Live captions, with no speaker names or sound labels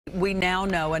We now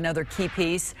know another key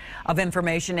piece of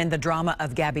information in the drama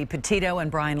of Gabby Petito and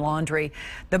Brian Laundrie.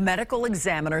 The medical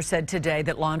examiner said today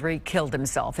that Laundrie killed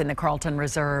himself in the Carlton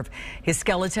Reserve. His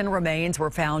skeleton remains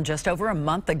were found just over a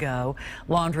month ago.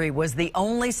 Laundrie was the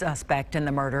only suspect in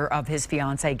the murder of his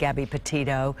fiancée, Gabby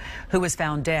Petito, who was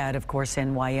found dead, of course,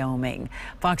 in Wyoming.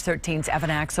 Fox 13's Evan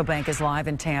Axelbank is live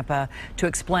in Tampa to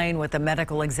explain what the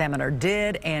medical examiner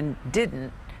did and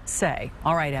didn't say.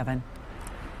 All right, Evan.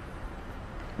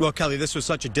 Well, Kelly, this was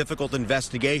such a difficult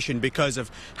investigation because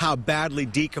of how badly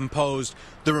decomposed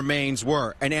the remains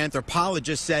were. An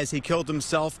anthropologist says he killed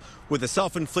himself with a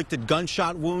self-inflicted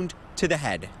gunshot wound to the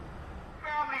head.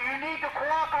 Family, you need to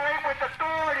cooperate with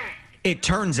authorities. It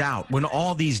turns out when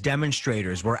all these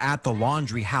demonstrators were at the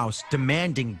Laundrie house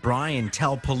demanding Brian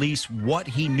tell police what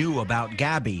he knew about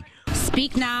Gabby.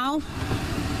 Speak now.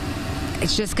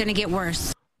 It's just going to get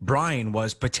worse. Brian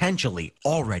was potentially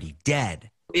already dead.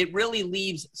 It really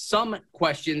leaves some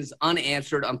questions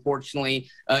unanswered, unfortunately,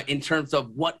 in terms of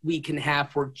what we can have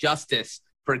for justice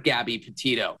for Gabby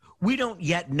Petito. We don't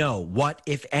yet know what,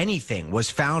 if anything,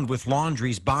 was found with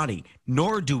Laundrie's body,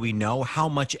 nor do we know how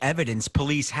much evidence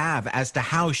police have as to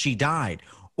how she died,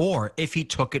 or if he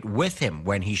took it with him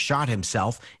when he shot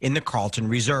himself in the Carlton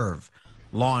Reserve.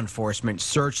 Law enforcement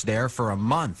searched there for a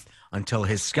month until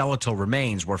his skeletal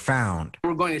remains were found.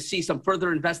 We're going to see some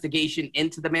further investigation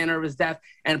into the manner of his death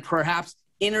and perhaps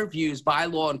interviews by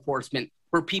law enforcement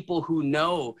for people who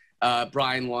know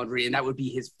Brian Laundrie, and that would be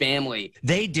his family.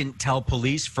 They didn't tell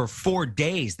police for 4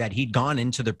 days that he'd gone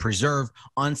into the preserve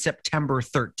on September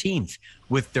 13th,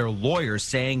 with their lawyers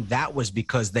saying that was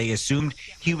because they assumed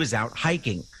he was out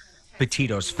hiking.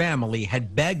 Petito's family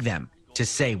had begged them to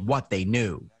say what they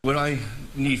knew. What I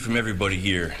need from everybody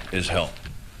here is help,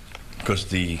 because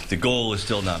the goal is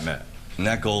still not met, and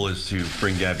that goal is to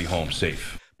bring Gabby home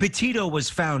safe. Petito was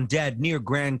found dead near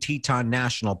Grand Teton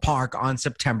National Park on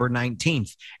September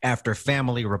 19th after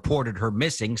family reported her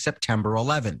missing September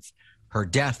 11th. Her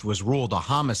death was ruled a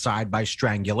homicide by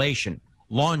strangulation.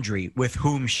 Laundrie, with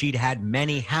whom she'd had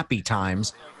many happy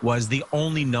times, was the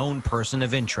only known person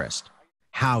of interest.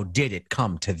 How did it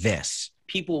come to this?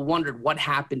 People wondered what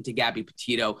happened to Gabby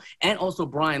Petito and also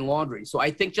Brian Laundrie. So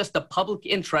I think just the public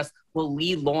interest will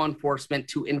lead law enforcement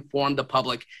to inform the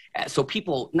public so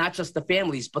people, not just the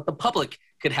families, but the public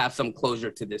could have some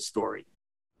closure to this story.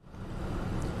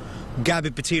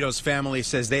 Gabby Petito's family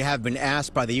says they have been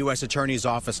asked by the U.S. Attorney's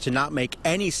Office to not make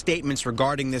any statements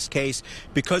regarding this case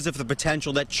because of the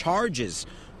potential that charges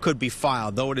could be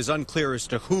filed, though it is unclear as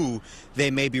to who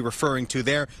they may be referring to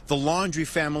there. The Laundrie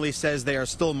family says they are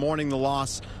still mourning the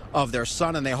loss of their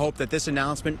son, and they hope that this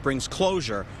announcement brings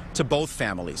closure to both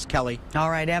families. Kelly. All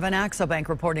right, Evan Axelbank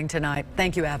reporting tonight.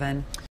 Thank you, Evan.